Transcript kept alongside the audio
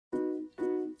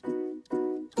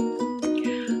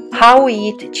How we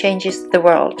eat changes the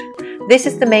world. This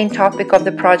is the main topic of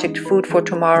the project Food for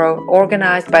Tomorrow,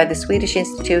 organized by the Swedish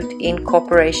Institute in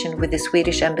cooperation with the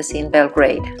Swedish Embassy in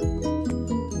Belgrade.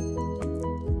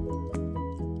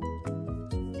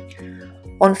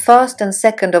 On 1st and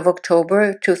 2nd of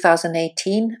October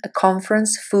 2018, a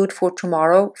conference, Food for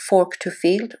Tomorrow, Fork to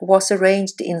Field, was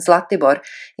arranged in Zlatibor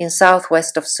in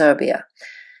southwest of Serbia.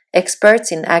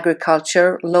 Experts in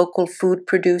agriculture, local food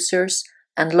producers,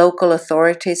 and local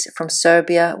authorities from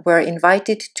Serbia were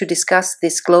invited to discuss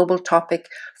this global topic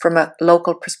from a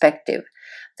local perspective,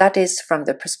 that is, from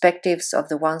the perspectives of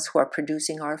the ones who are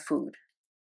producing our food.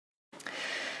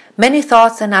 Many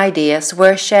thoughts and ideas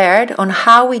were shared on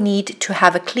how we need to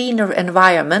have a cleaner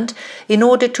environment in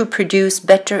order to produce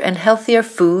better and healthier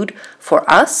food for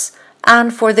us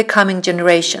and for the coming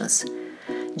generations.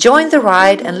 Join the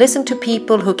ride and listen to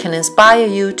people who can inspire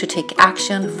you to take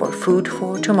action for Food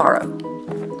for Tomorrow.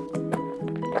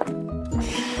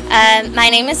 My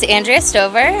name is Andrea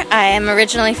Stover. I am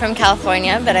originally from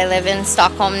California, but I live in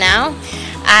Stockholm now.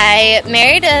 I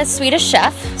married a Swedish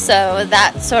chef, so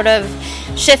that sort of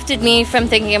shifted me from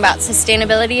thinking about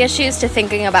sustainability issues to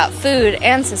thinking about food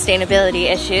and sustainability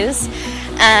issues.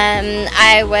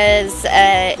 I was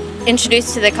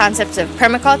introduced to the concepts of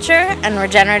permaculture and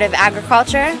regenerative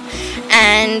agriculture,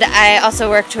 and I also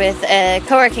worked with a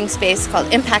co-working space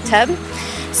called Impact Hub.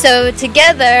 So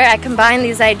together I combined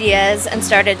these ideas and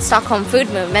started Stockholm Food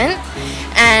Movement,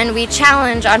 and we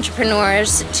challenge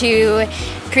entrepreneurs to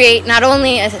create not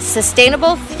only a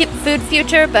sustainable food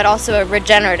future but also a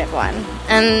regenerative one.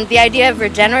 And the idea of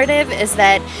regenerative is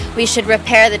that we should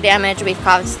repair the damage we've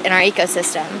caused in our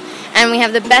ecosystem, and we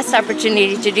have the best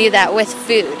opportunity to do that with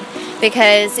food,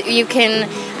 because you can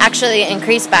actually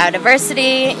increase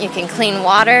biodiversity, you can clean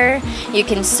water, you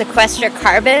can sequester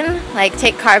carbon, like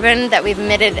take carbon that we've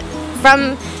emitted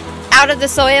from out of the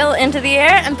soil into the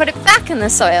air and put it back in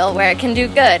the soil where it can do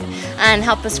good and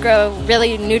help us grow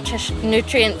really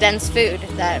nutrient-dense food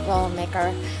that will make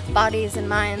our bodies and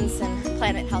minds and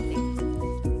planet healthy.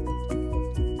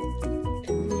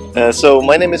 So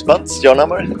my name is Mats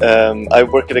Janhammar. I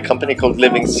work at a company called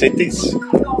Living Cities,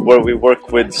 where we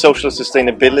work with social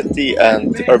sustainability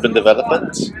and urban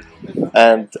development.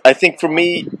 And I think for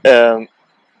me, the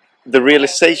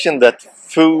realization that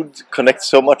food connects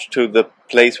so much to the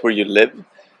place where you live,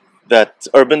 that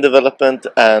urban development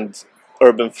and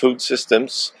urban food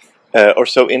systems are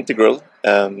so integral,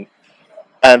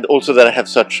 and also that I have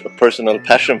such a personal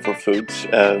passion for food,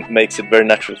 makes it very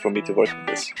natural for me to work with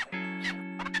this.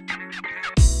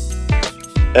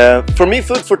 For me,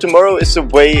 Food for Tomorrow is a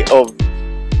way of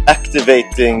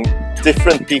activating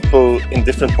different people in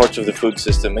different parts of the food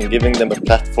system and giving them a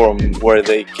platform where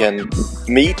they can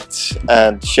meet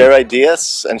and share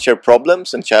ideas and share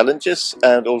problems and challenges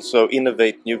and also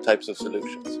innovate new types of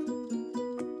solutions.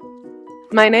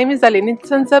 My name is Aline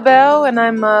Zanzabel, and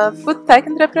I'm a food tech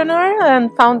entrepreneur and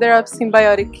founder of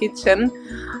Symbiotic Kitchen.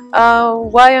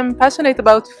 Why I'm passionate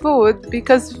about food?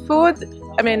 Because food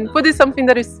is something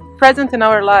that is present in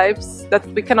our lives that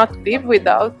we cannot live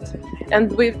without.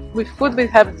 And with food we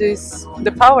have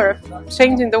the power of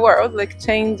changing the world, like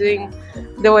changing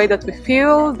the way that we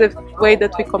feel, the way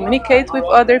that we communicate with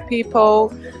other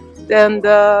people, and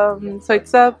so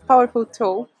it's a powerful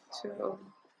tool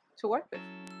to work with.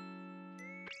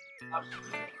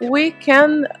 We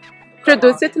can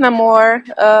produce it in a more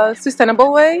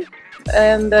sustainable way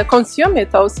and consume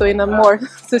it also in a more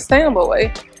sustainable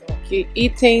way. By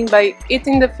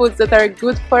eating the foods that are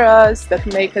good for us, that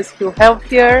make us feel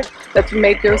healthier, that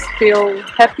make us feel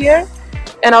happier,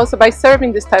 and also by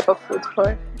serving this type of food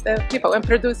for the people and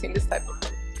producing this type of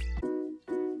food.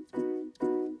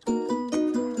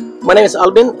 My name is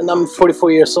Albin, and I'm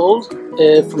 44 years old,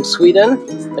 from Sweden.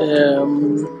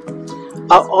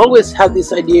 I always had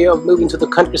this idea of moving to the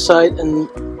countryside and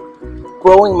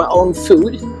growing my own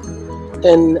food.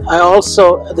 And I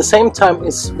also, at the same time,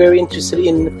 is very interested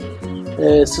in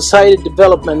society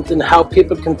development and how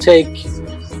people can take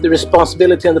the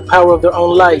responsibility and the power of their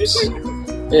own lives.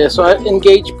 So I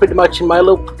engage pretty much in my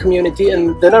local community,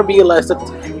 and then I realized that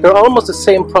there are almost the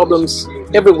same problems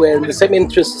everywhere and the same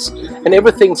interests, and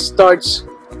everything starts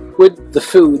with the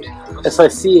food as I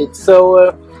see it.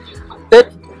 So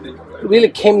that really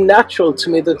came natural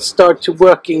to me, that start to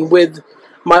working with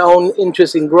my own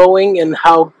interest in growing and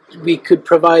how we could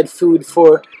provide food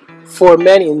for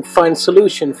many and find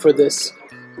solution for this.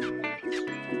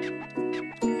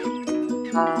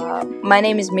 My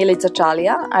name is Milica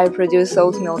Chalia. I produce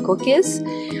oatmeal cookies.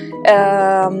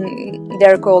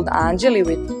 They're called angeli,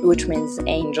 which means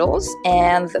angels,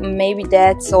 and maybe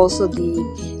that's also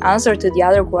the answer to the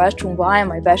other question, why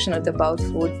am I passionate about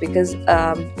food? Because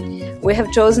we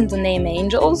have chosen to name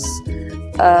angels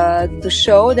to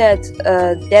show that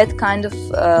that kind of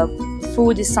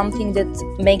food is something that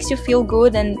makes you feel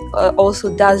good and also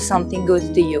does something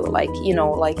good to you, like, you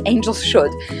know, like angels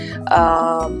should.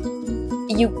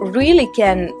 You really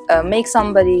can make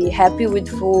somebody happy with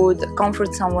food,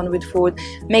 comfort someone with food,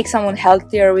 make someone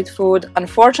healthier with food.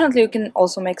 Unfortunately, you can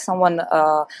also make someone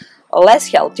less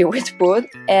healthy with food,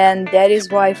 and that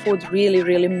is why food really,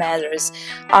 really matters.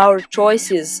 Our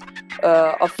choices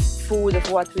of food, of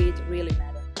what we eat, really matter.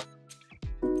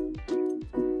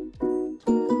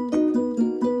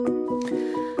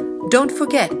 Don't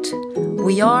forget,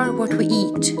 we are what we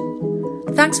eat.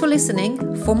 Thanks for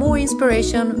listening. For more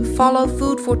inspiration, follow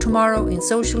Food for Tomorrow in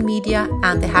social media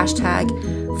and the hashtag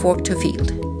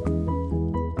 #ForkToField.